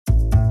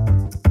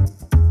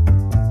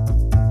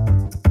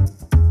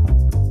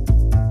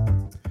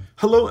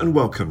Hello and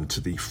welcome to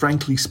the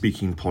Frankly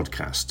Speaking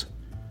podcast.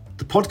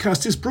 The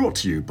podcast is brought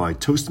to you by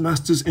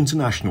Toastmasters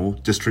International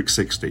District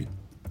 60.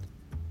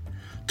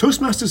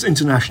 Toastmasters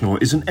International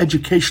is an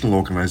educational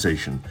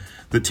organisation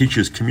that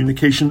teaches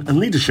communication and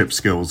leadership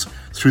skills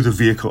through the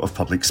vehicle of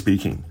public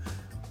speaking.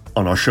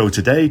 On our show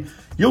today,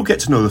 you'll get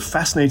to know the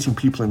fascinating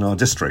people in our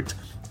district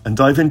and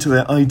dive into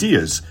their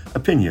ideas,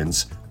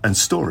 opinions and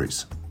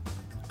stories.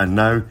 And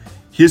now,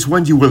 here's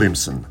Wendy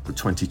Williamson, the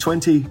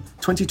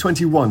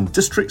 2020-2021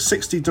 District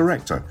 60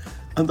 Director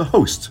and the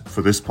host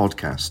for this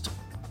podcast.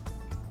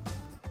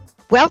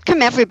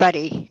 Welcome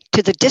everybody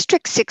to the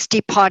District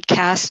 60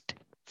 podcast,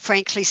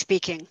 Frankly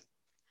Speaking.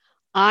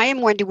 I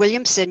am Wendy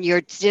Williamson,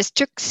 your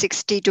District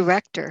 60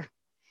 Director.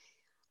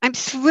 I'm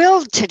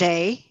thrilled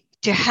today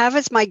to have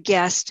as my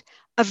guest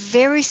a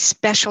very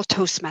special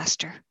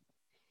Toastmaster.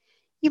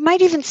 You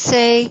might even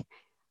say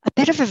a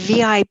bit of a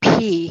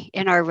VIP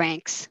in our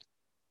ranks.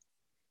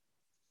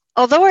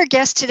 Although our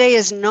guest today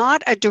is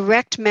not a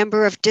direct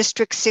member of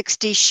District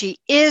 60, she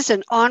is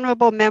an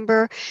honorable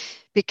member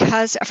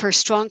because of her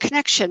strong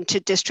connection to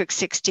District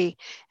 60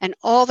 and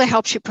all the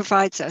help she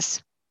provides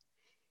us.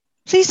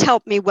 Please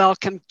help me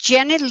welcome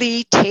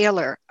Jenilee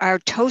Taylor, our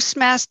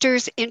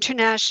Toastmasters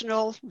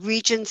International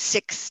Region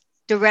 6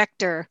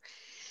 Director.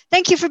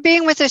 Thank you for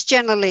being with us,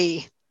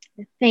 Jenilee.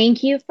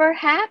 Thank you for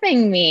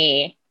having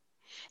me.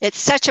 It's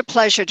such a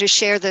pleasure to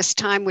share this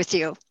time with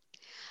you.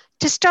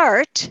 To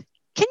start,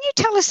 can you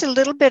tell us a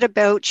little bit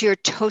about your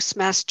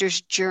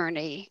Toastmasters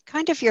journey,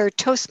 kind of your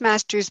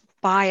Toastmasters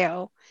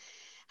bio?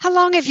 How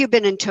long have you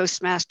been in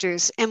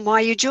Toastmasters and why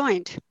you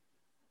joined?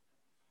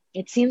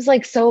 It seems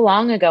like so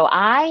long ago.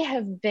 I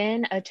have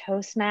been a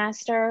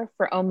Toastmaster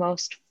for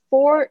almost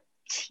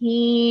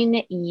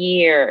 14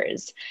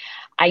 years.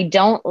 I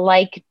don't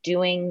like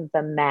doing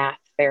the math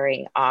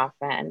very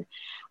often.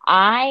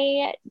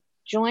 I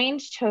joined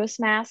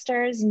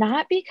Toastmasters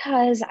not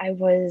because I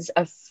was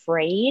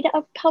afraid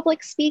of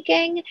public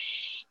speaking.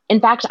 In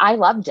fact, I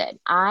loved it.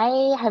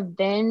 I have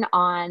been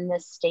on the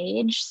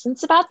stage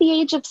since about the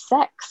age of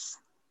 6.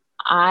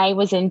 I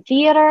was in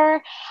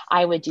theater,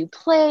 I would do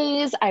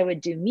plays, I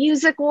would do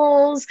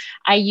musicals.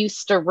 I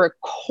used to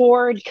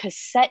record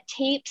cassette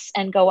tapes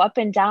and go up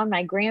and down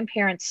my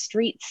grandparents'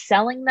 street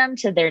selling them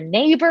to their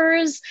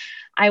neighbors.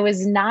 I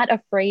was not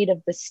afraid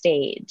of the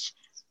stage.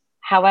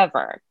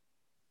 However,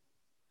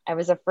 I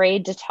was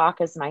afraid to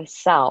talk as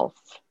myself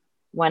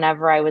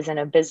whenever I was in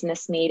a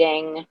business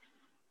meeting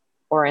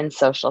or in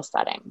social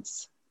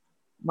settings.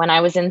 When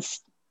I was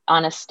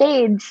on a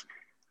stage,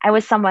 I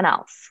was someone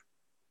else.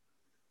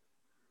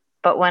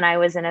 But when I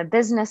was in a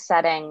business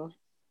setting,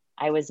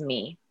 I was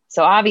me.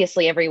 So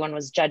obviously everyone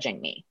was judging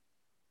me,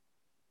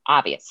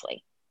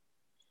 obviously.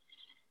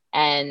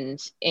 And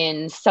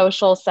in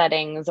social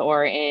settings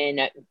or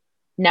in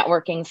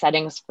networking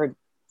settings for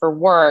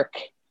work,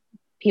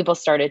 people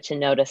started to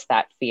notice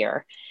that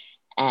fear.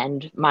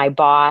 And my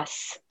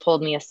boss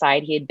pulled me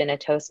aside. He had been a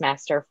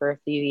Toastmaster for a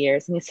few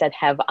years. And he said,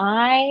 "Have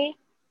I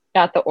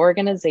got the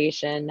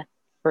organization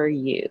for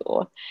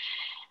you?"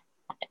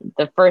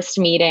 The first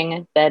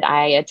meeting that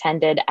I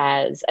attended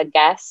as a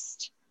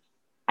guest,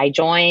 I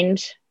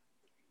joined.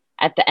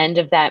 At the end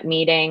of that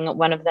meeting,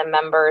 one of the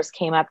members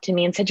came up to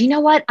me and said, "You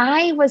know what?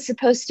 I was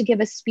supposed to give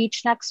a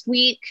speech next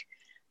week.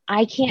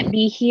 I can't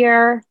be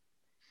here."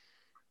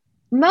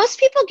 Most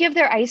people give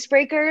their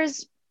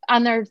icebreakers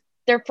on their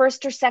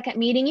first or second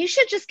meeting. You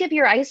should just give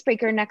your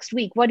icebreaker next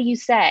week. What do you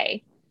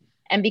say?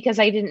 And because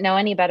I didn't know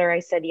any better, I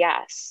said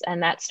yes.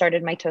 And that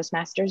started my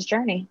Toastmasters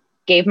journey.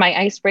 Gave my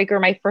icebreaker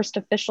my first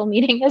official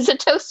meeting as a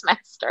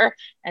Toastmaster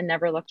and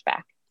never looked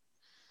back.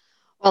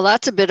 Well,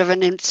 that's a bit of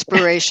an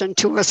inspiration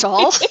to us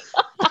all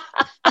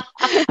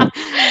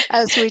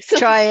as we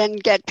try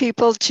and get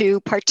people to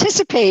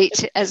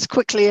participate as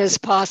quickly as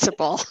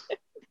possible.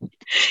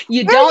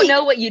 You don't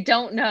know what you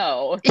don't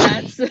know.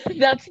 That's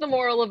the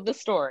moral of the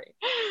story.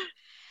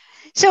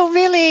 So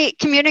really,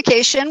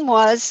 communication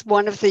was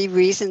one of the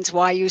reasons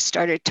why you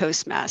started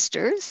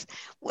Toastmasters.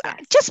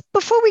 Just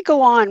before we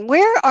go on,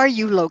 where are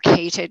you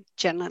located,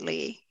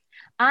 Jenilee?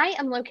 I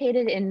am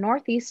located in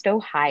Northeast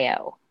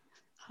Ohio.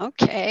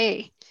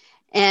 Okay.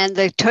 And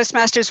the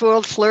Toastmasters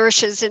world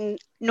flourishes in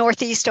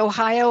Northeast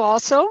Ohio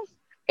also?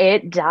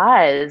 It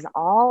does,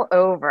 all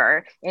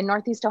over. In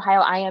Northeast Ohio,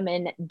 I am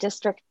in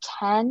District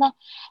 10.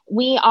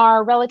 We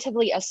are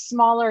relatively a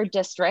smaller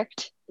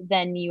district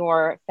than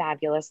your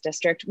fabulous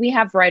district. We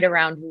have right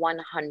around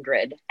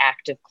 100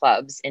 active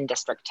clubs in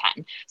District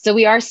 10. So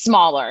we are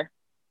smaller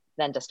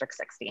than District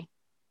 60.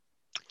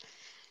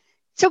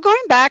 So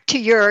going back to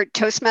your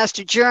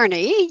Toastmaster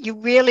journey, you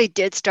really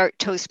did start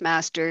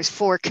Toastmasters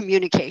for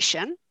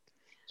communication.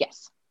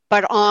 Yes.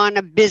 But on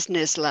a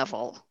business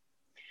level.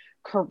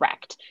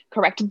 Correct.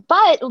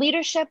 But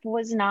leadership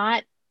was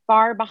not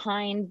far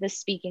behind the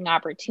speaking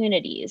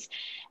opportunities.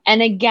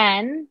 And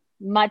again,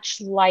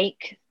 much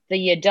like the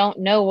you don't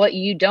know what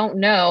you don't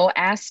know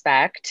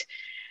aspect,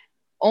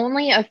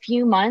 only a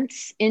few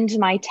months into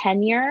my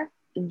tenure,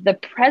 the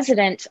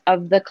president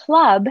of the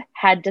club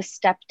had to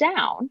step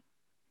down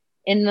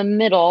in the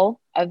middle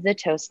of the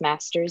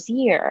Toastmasters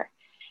year.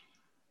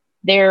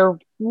 There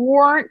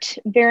weren't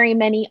very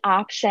many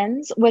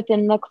options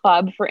within the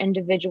club for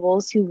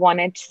individuals who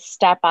wanted to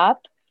step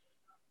up,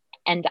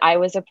 and I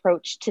was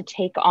approached to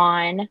take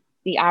on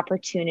the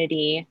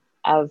opportunity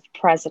of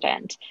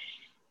president.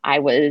 I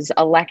was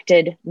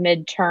elected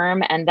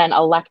midterm and then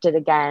elected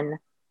again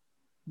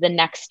the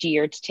next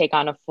year to take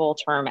on a full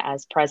term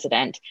as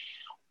president.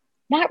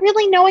 Not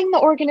really knowing the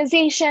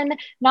organization,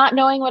 not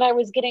knowing what I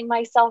was getting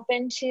myself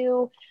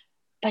into,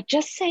 but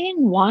just saying,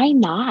 why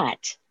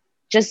not?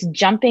 Just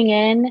jumping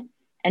in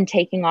and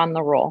taking on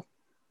the role.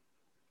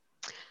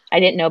 I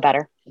didn't know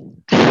better.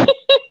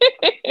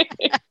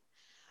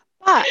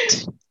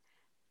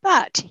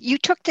 But you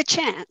took the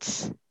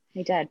chance.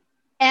 I did.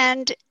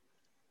 And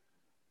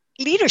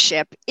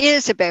leadership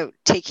is about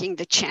taking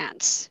the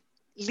chance.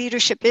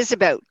 Leadership is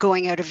about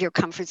going out of your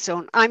comfort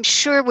zone. I'm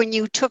sure when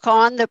you took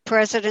on the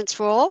president's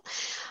role,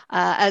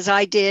 as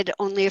I did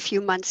only a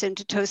few months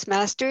into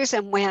Toastmasters,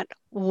 and went,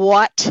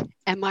 what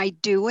am I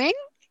doing?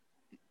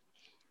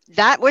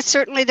 That was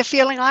certainly the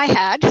feeling I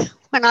had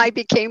when I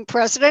became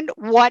president.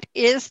 What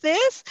is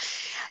this?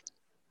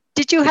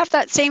 Did you have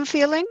that same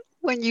feeling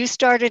when you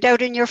started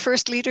out in your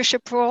first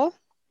leadership role?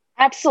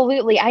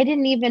 Absolutely. I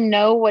didn't even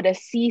know what a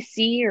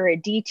CC or a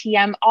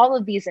DTM, all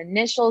of these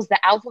initials,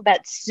 the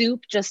alphabet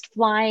soup just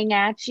flying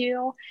at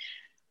you.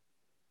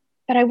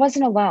 But I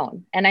wasn't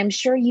alone. And I'm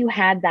sure you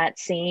had that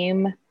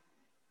same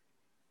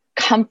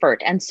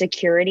comfort and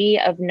security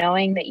of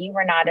knowing that you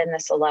were not in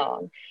this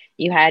alone.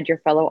 You had your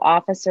fellow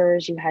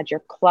officers, you had your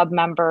club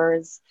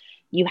members,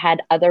 you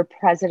had other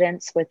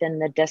presidents within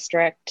the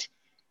district,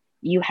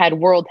 you had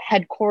world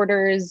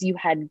headquarters, you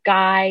had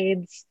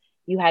guides,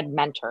 you had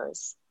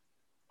mentors.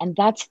 And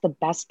that's the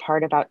best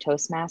part about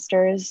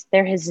Toastmasters.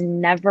 There has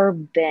never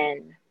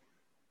been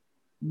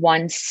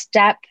one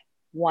step,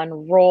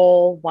 one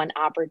role, one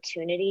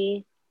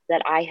opportunity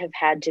that I have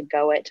had to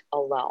go it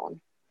alone.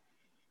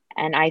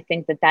 And I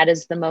think that that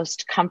is the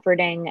most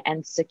comforting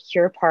and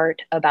secure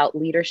part about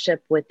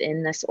leadership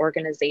within this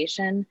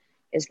organization,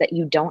 is that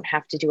you don't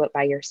have to do it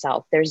by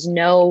yourself. There's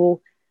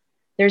no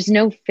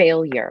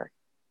failure,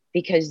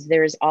 because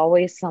there's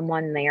always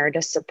someone there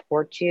to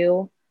support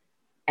you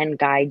and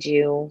guide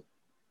you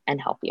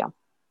and help you.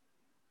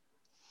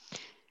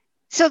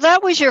 So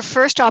that was your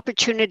first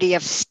opportunity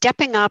of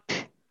stepping up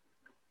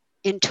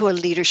into a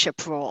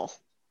leadership role.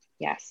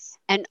 Yes.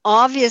 And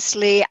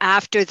obviously,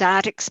 after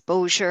that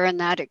exposure and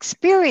that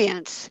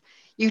experience,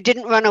 you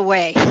didn't run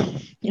away.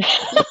 You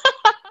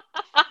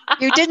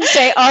didn't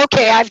say,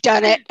 okay, I've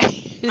done it.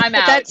 I'm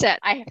out. That's it.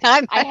 I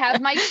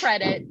have my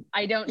credit.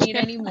 I don't need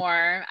any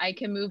more. I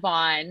can move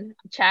on.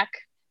 Check,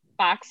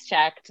 box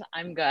checked.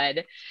 I'm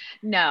good.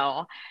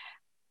 No,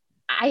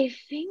 I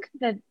think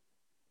that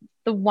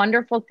the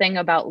wonderful thing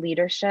about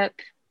leadership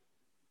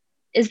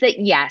is that,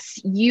 yes,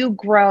 you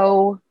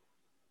grow,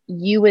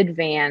 you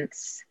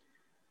advance,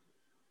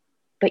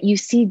 but you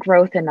see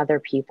growth in other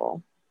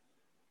people.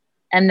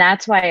 And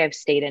that's why I've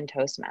stayed in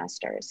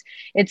Toastmasters.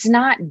 It's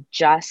not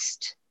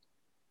just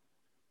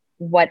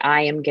what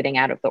I am getting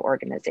out of the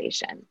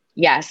organization.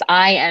 Yes,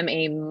 I am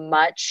a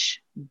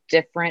much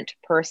different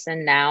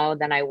person now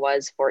than I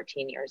was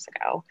 14 years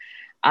ago.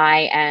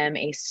 I am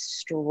a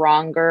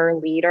stronger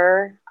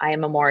leader. I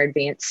am a more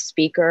advanced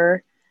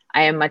speaker.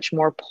 I am much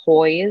more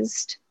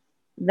poised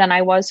than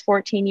I was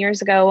 14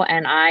 years ago,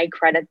 and I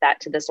credit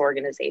that to this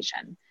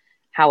organization.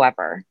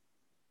 However,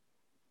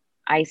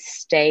 I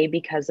stay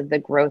because of the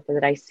growth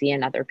that I see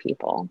in other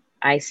people.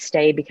 I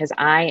stay because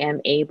I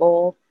am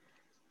able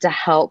to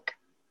help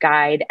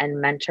guide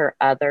and mentor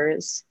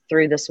others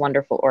through this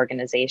wonderful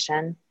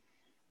organization.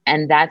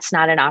 And that's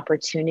not an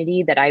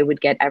opportunity that I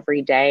would get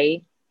every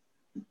day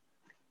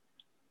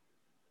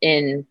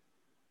in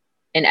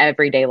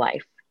everyday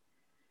life.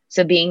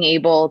 So being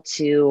able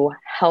to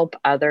help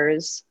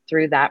others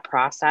through that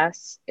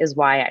process is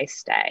why I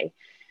stay.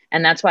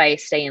 And that's why I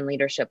stay in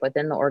leadership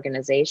within the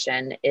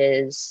organization,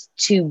 is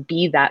to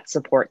be that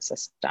support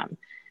system,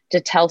 to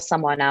tell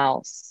someone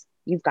else,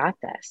 you've got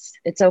this.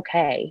 It's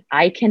okay.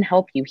 I can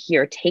help you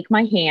here. Take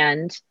my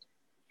hand.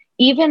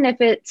 Even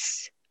if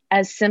it's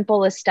as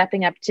simple as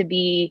stepping up to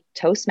be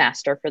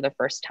Toastmaster for the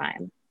first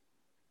time.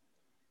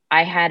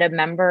 I had a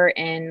member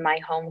in my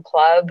home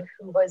club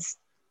who was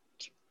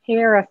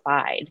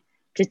terrified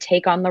to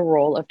take on the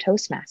role of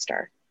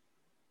Toastmaster.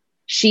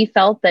 She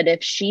felt that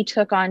if she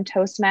took on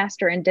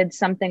Toastmaster and did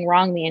something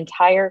wrong, the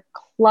entire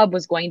club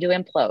was going to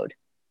implode.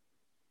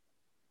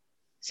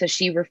 So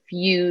she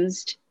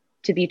refused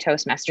to be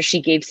Toastmaster.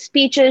 She gave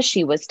speeches,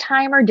 she was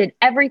timer, did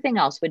everything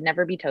else, would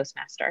never be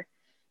Toastmaster.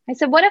 I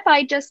said, what if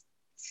I just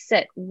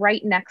sit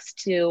right next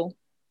to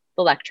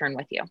the lectern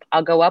with you?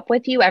 I'll go up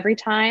with you every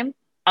time.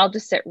 I'll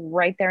just sit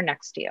right there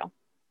next to you.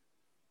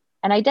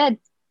 And I did.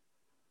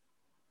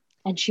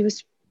 And she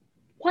was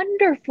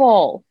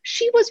wonderful.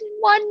 She was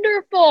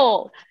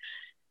wonderful.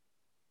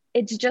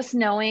 It's just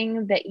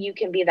knowing that you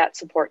can be that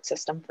support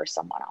system for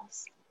someone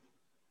else.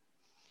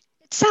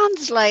 It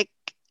sounds like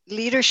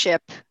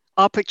leadership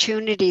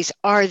opportunities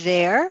are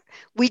there.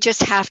 We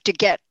just have to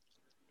get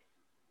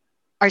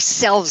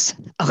ourselves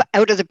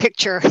out of the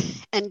picture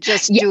and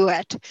just do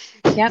it.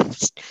 Yep.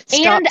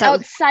 And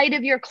outside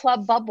of your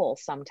club bubble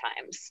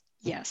sometimes.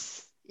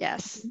 Yes.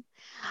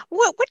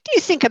 What do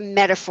you think a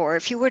metaphor,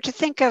 if you were to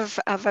think of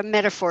a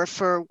metaphor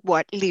for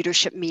what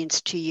leadership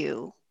means to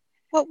you,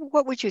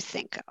 what would you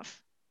think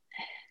of?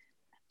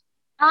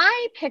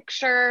 I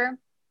picture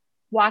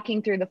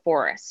walking through the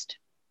forest.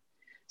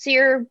 So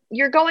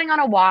you're going on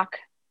a walk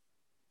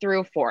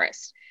through a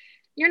forest.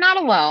 You're not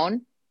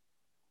alone.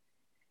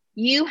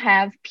 You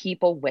have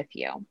people with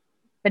you.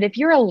 But if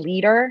you're a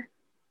leader,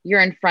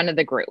 you're in front of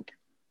the group.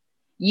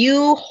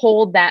 You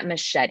hold that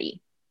machete.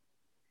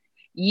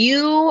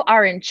 You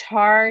are in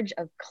charge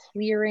of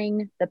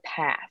clearing the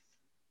path.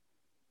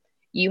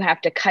 You have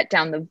to cut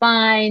down the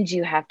vines.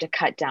 You have to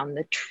cut down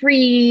the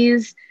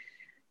trees.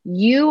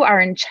 You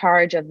are in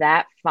charge of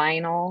that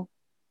final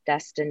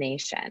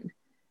destination.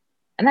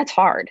 And that's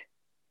hard.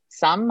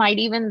 Some might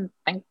even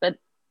think that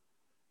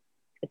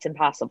it's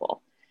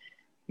impossible.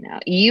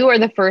 You are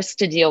the first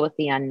to deal with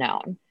the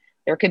unknown.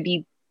 There could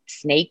be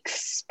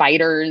snakes,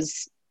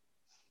 spiders,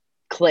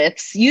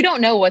 cliffs. You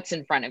don't know what's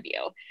in front of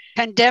you.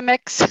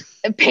 Pandemics,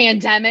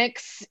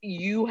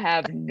 you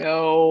have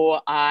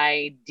no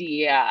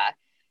idea.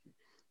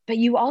 But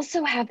you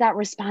also have that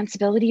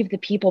responsibility of the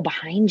people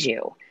behind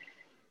you.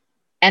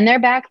 And they're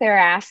back there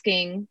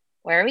asking,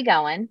 where are we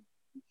going?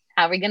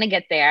 How are we going to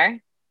get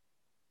there?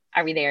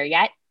 Are we there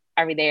yet?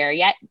 Are we there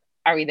yet?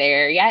 Are we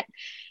there yet?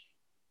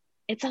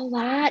 It's a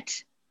lot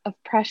of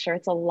pressure.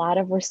 It's a lot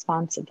of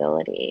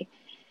responsibility.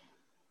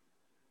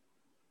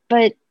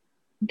 But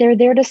they're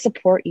there to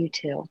support you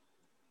too.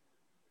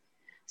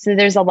 So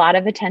there's a lot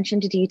of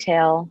attention to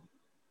detail,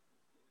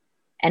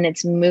 and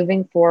it's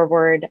moving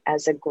forward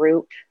as a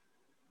group.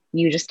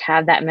 You just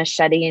have that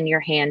machete in your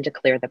hand to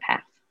clear the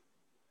path.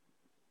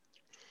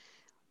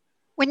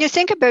 When you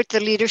think about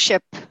the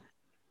leadership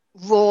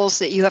roles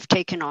that you have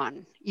taken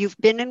on, you've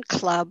been in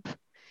club,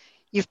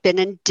 you've been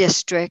in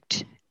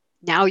district,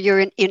 now you're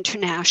in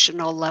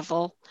international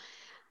level.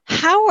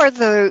 How are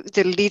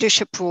the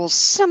leadership roles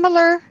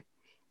similar,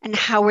 and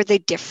how are they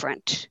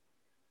different?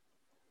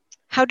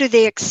 How do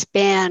they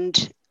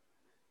expand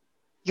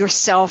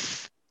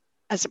yourself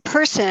as a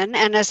person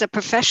and as a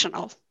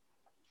professional?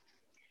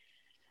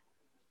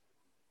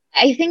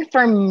 I think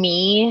for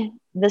me,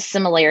 the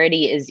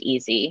similarity is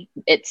easy.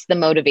 It's the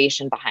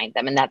motivation behind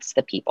them, and that's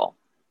the people.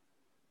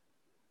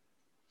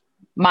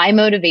 My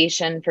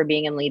motivation for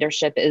being in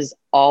leadership is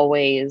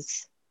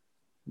always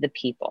the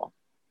people.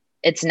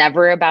 It's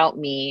never about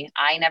me.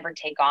 I never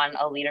take on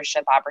a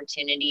leadership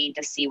opportunity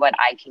to see what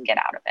I can get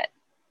out of it.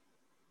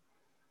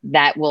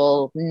 That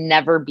will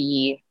never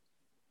be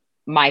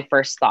my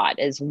first thought,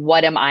 is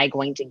what am I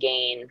going to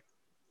gain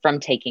from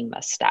taking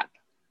this step?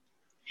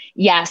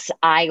 Yes,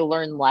 I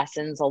learn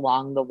lessons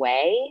along the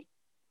way,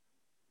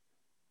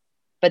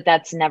 but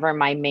that's never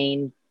my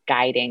main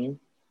guiding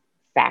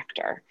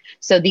factor.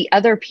 So the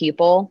other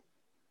people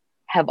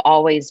have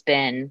always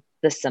been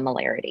the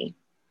similarity.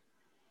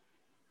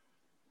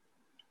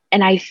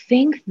 And I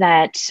think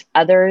that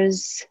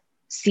others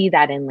see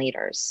that in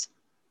leaders,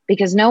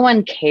 because no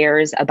one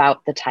cares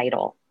about the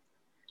title.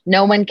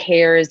 No one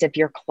cares if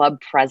you're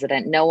club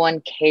president. No one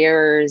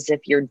cares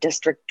if you're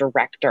district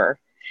director.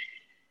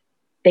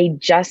 They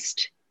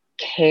just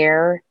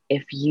care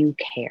if you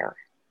care.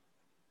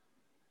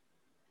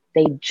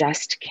 They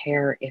just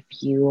care if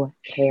you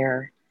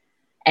care.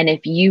 And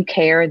if you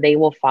care, they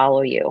will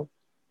follow you.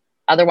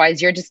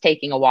 Otherwise, you're just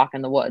taking a walk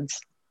in the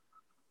woods.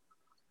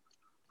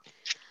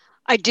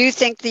 I do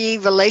think the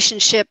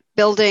relationship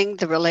building,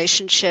 the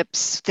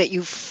relationships that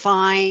you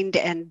find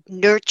and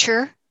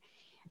nurture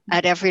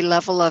at every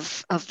level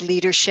of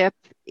leadership,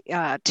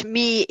 to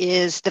me,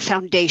 is the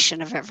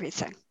foundation of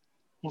everything.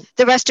 Yeah.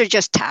 The rest are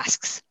just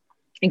tasks.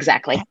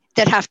 Exactly.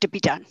 That have to be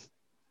done.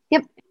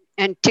 Yep.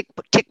 And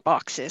tick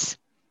boxes.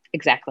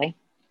 Exactly.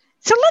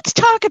 So let's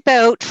talk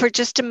about, for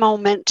just a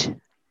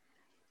moment,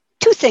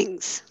 two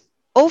things.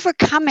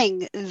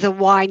 Overcoming the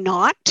why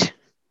not,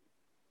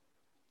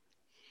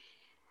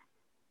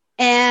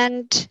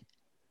 and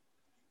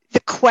the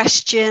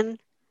question,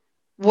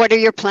 what are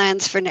your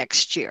plans for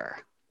next year?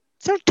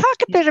 So talk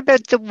a bit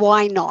about the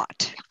why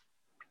not.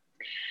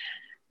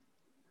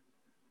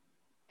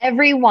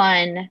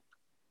 Everyone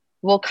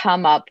will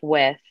come up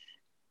with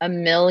a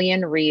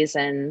million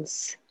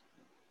reasons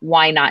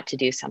why not to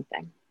do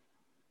something.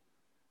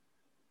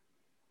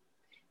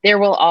 There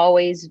will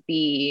always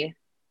be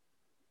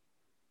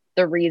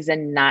the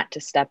reason not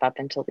to step up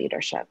into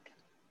leadership.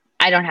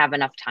 I don't have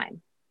enough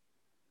time.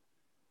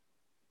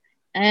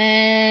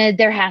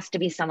 There has to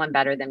be someone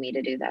better than me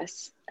to do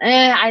this.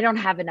 I don't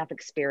have enough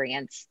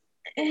experience.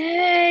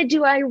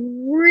 Do I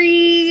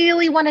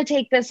really want to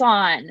take this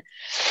on?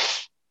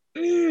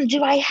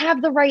 Do I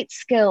have the right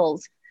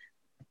skills?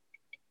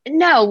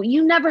 No,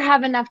 you never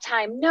have enough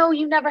time. No,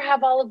 you never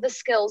have all of the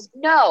skills.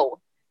 No,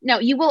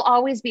 you will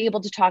always be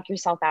able to talk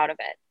yourself out of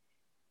it.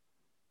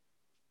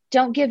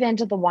 Don't give in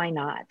to the why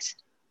not.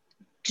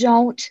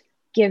 Don't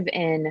give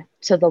in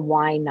to the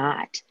why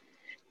not.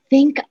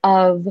 Think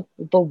of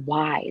the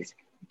whys.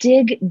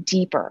 dig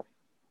deeper.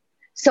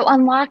 So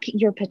unlock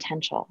your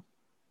potential.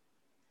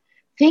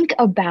 Think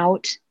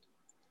about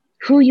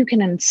who you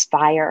can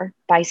inspire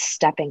by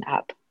stepping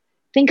up.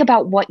 Think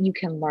about what you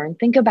can learn.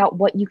 Think about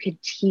what you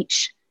could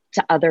teach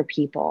to other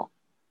people.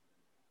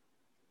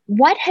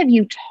 What have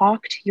you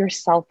talked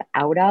yourself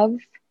out of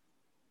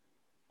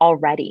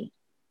already?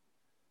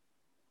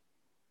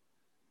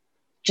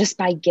 Just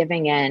by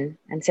giving in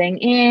and saying,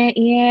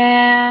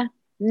 yeah,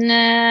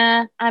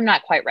 nah, I'm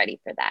not quite ready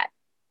for that.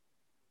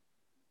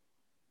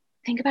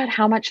 Think about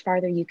how much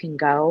farther you can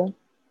go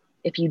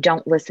if you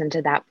don't listen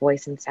to that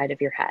voice inside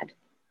of your head.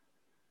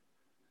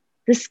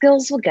 The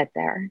skills will get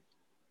there.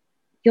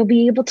 You'll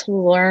be able to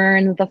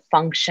learn the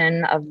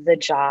function of the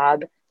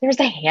job. There's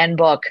a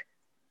handbook.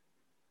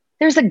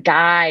 There's a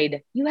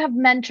guide. You have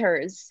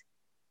mentors.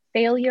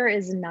 Failure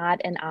is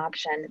not an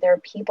option. There are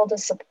people to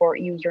support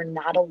you. You're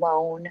not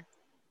alone.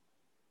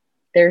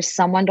 There's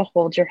someone to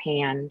hold your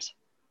hand.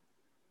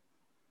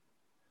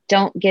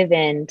 Don't give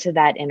in to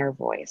that inner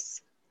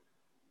voice.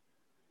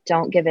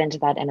 Don't give in to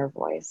that inner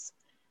voice.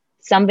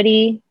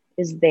 Somebody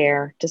is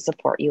there to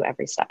support you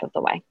every step of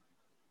the way.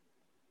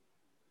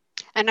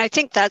 And I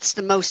think that's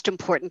the most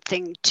important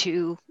thing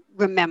to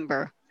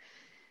remember.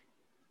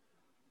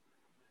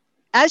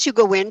 As you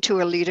go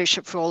into a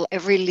leadership role,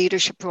 every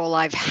leadership role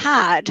I've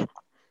had,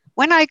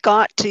 when I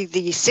got to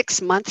the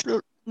 6-month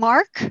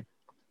mark,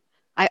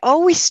 I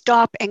always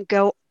stop and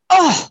go,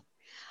 oh,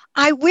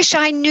 I wish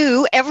I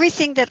knew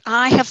everything that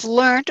I have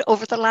learned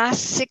over the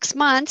last 6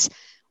 months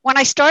when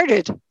I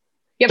started.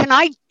 Yep.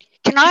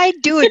 Can I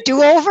do a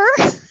do-over?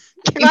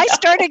 Can I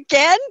start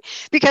again?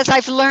 Because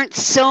I've learned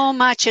so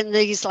much in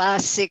these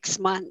last 6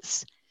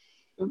 months.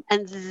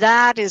 And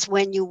that is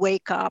when you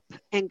wake up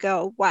and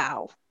go,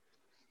 wow.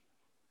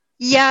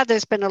 Yeah,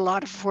 there's been a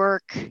lot of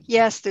work.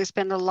 Yes, there's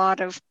been a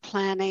lot of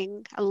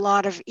planning, a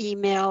lot of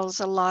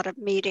emails, a lot of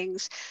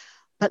meetings.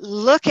 But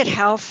look at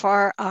how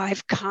far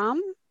I've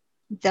come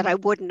that I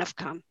wouldn't have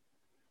come.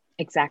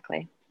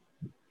 Exactly.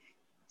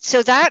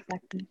 So that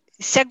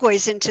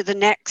segues into the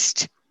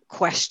next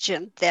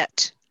question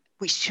that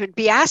we should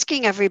be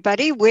asking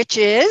everybody, which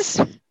is,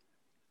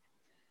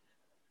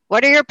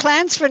 what are your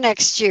plans for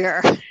next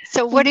year?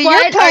 So what are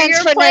your plans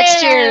for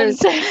next year?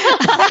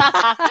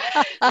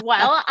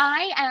 Well,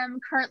 I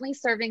am currently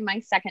serving my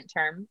second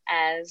term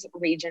as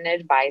region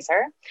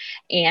advisor.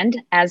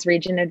 And as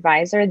region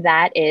advisor,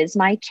 that is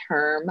my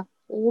term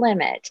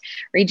limit.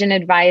 Region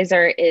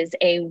advisor is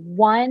a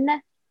 1-year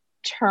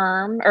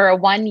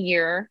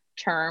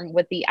term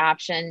with the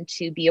option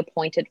to be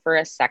appointed for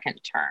a second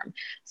term.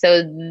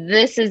 So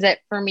this is it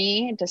for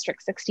me.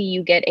 District 60,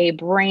 you get a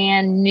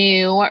brand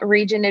new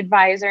region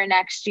advisor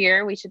next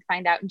year. We should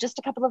find out in just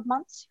a couple of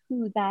months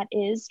who that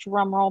is.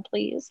 Drum roll,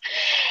 please.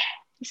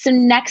 So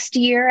next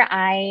year,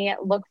 I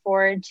look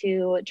forward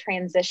to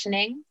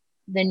transitioning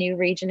the new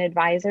region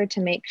advisor to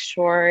make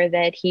sure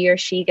that he or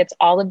she gets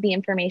all of the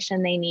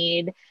information they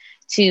need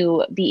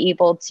to be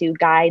able to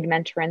guide,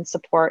 mentor, and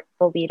support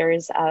the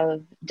leaders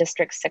of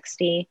District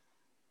 60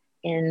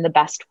 in the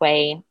best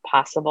way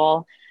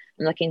possible.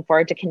 I'm looking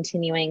forward to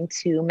continuing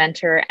to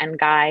mentor and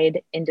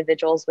guide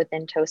individuals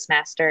within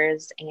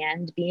Toastmasters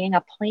and being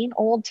a plain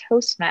old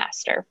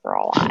Toastmaster for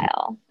a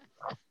while.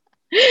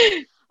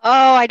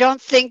 Oh, I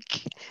don't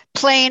think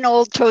plain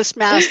old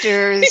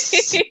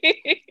Toastmasters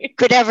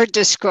could ever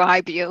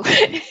describe you.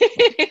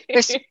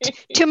 There's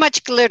too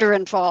much glitter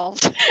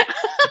involved.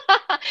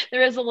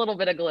 There is a little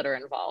bit of glitter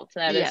involved.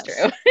 That is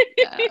true.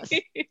 Yes.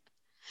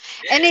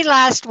 Any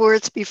last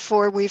words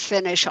before we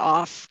finish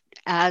off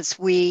as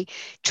we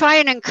try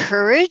and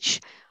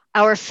encourage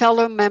our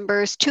fellow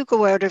members to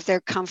go out of their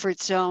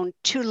comfort zone,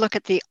 to look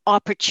at the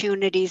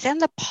opportunities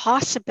and the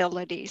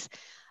possibilities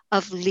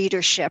of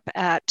leadership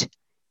at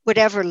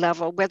whatever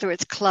level, whether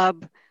it's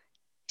club,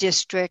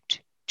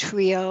 district,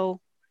 trio?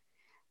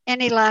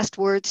 Any last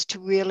words to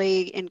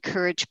really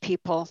encourage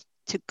people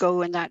to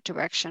go in that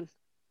direction?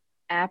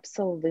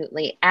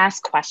 Absolutely.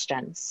 Ask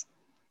questions.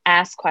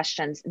 Ask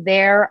questions.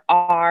 There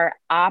are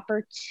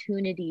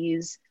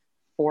opportunities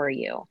for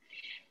you.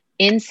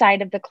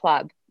 Inside of the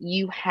club,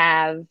 you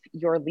have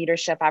your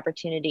leadership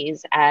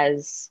opportunities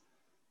as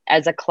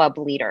a club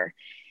leader.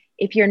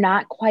 If you're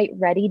not quite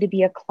ready to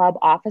be a club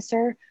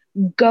officer,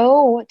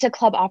 go to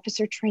club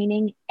officer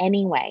training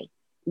anyway.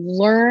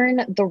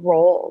 Learn the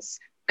roles.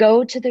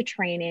 Go to the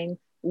training.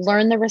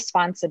 Learn the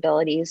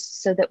responsibilities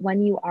so that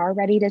when you are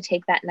ready to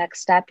take that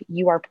next step,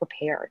 you are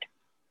prepared.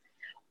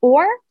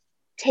 Or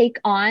take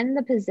on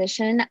the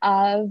position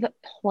of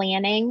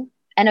planning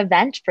an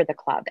event for the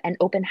club, an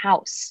open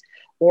house,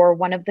 or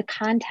one of the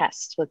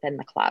contests within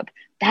the club.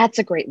 That's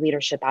a great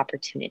leadership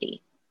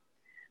opportunity.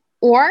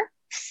 Or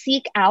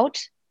seek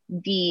out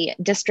the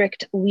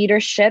district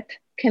leadership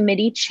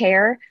committee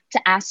chair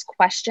to ask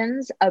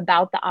questions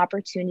about the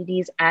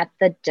opportunities at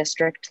the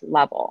district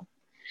level.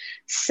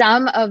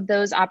 Some of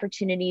those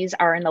opportunities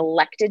are an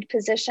elected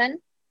position.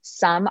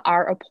 Some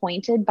are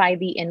appointed by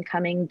the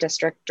incoming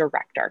district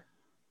director.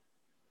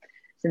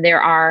 So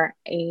there are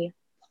a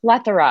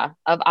plethora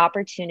of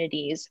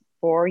opportunities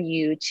for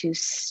you to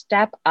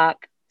step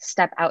up,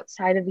 step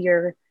outside of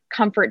your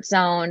comfort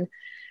zone,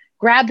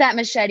 grab that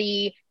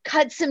machete,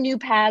 cut some new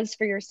paths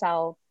for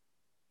yourself,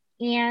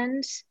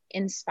 and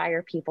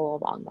inspire people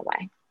along the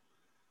way.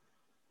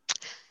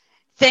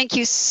 Thank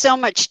you so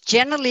much,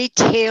 Jenilee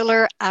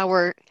Taylor,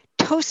 our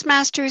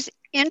Toastmasters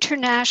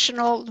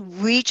International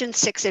Region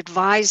 6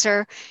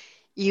 advisor.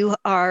 You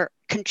are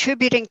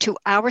contributing to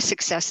our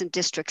success in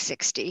District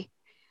 60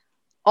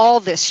 all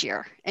this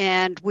year,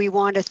 and we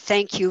want to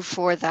thank you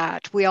for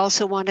that. We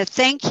also want to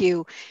thank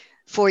you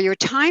for your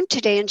time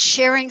today and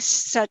sharing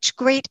such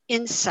great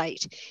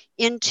insight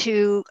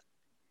into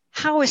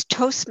how, as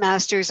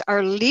Toastmasters,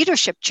 our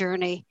leadership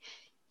journey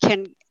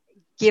can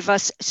give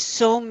us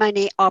so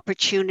many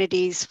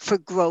opportunities for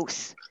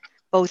growth,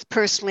 both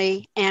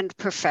personally and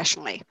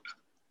professionally.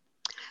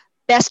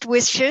 Best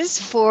wishes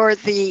for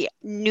the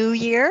new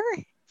year,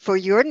 for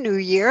your new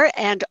year,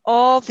 and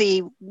all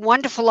the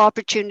wonderful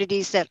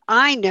opportunities that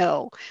I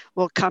know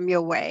will come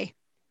your way.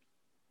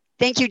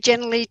 Thank you,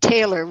 Jenilee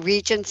Taylor,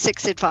 Region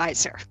 6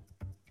 Advisor.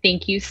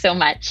 Thank you so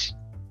much.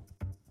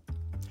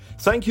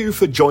 Thank you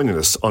for joining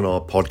us on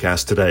our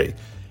podcast today.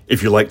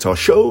 If you liked our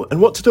show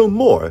and want to know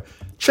more,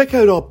 check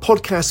out our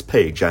podcast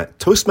page at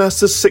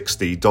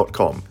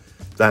toastmasters60.com.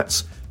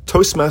 That's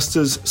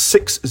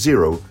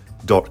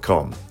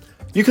toastmasters60.com.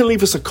 You can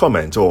leave us a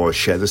comment or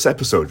share this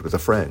episode with a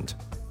friend.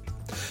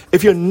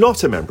 If you're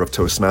not a member of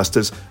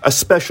Toastmasters, a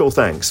special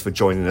thanks for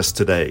joining us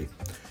today.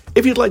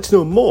 If you'd like to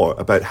know more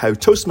about how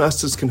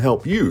Toastmasters can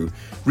help you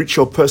reach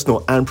your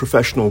personal and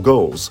professional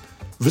goals,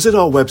 visit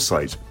our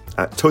website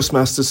at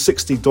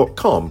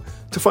toastmasters60.com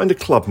to find a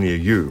club near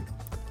you.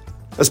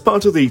 As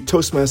part of the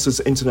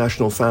Toastmasters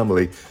International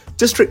family,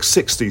 District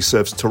 60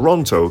 serves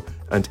Toronto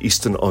and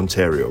Eastern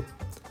Ontario.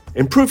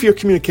 Improve your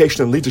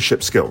communication and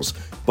leadership skills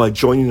by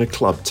joining a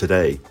club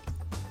today.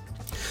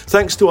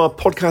 Thanks to our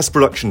podcast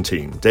production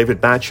team,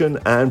 David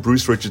Batchen and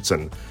Bruce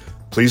Richardson.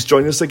 Please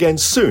join us again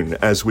soon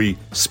as we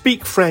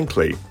speak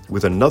frankly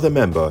with another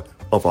member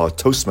of our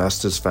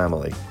Toastmasters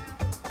family.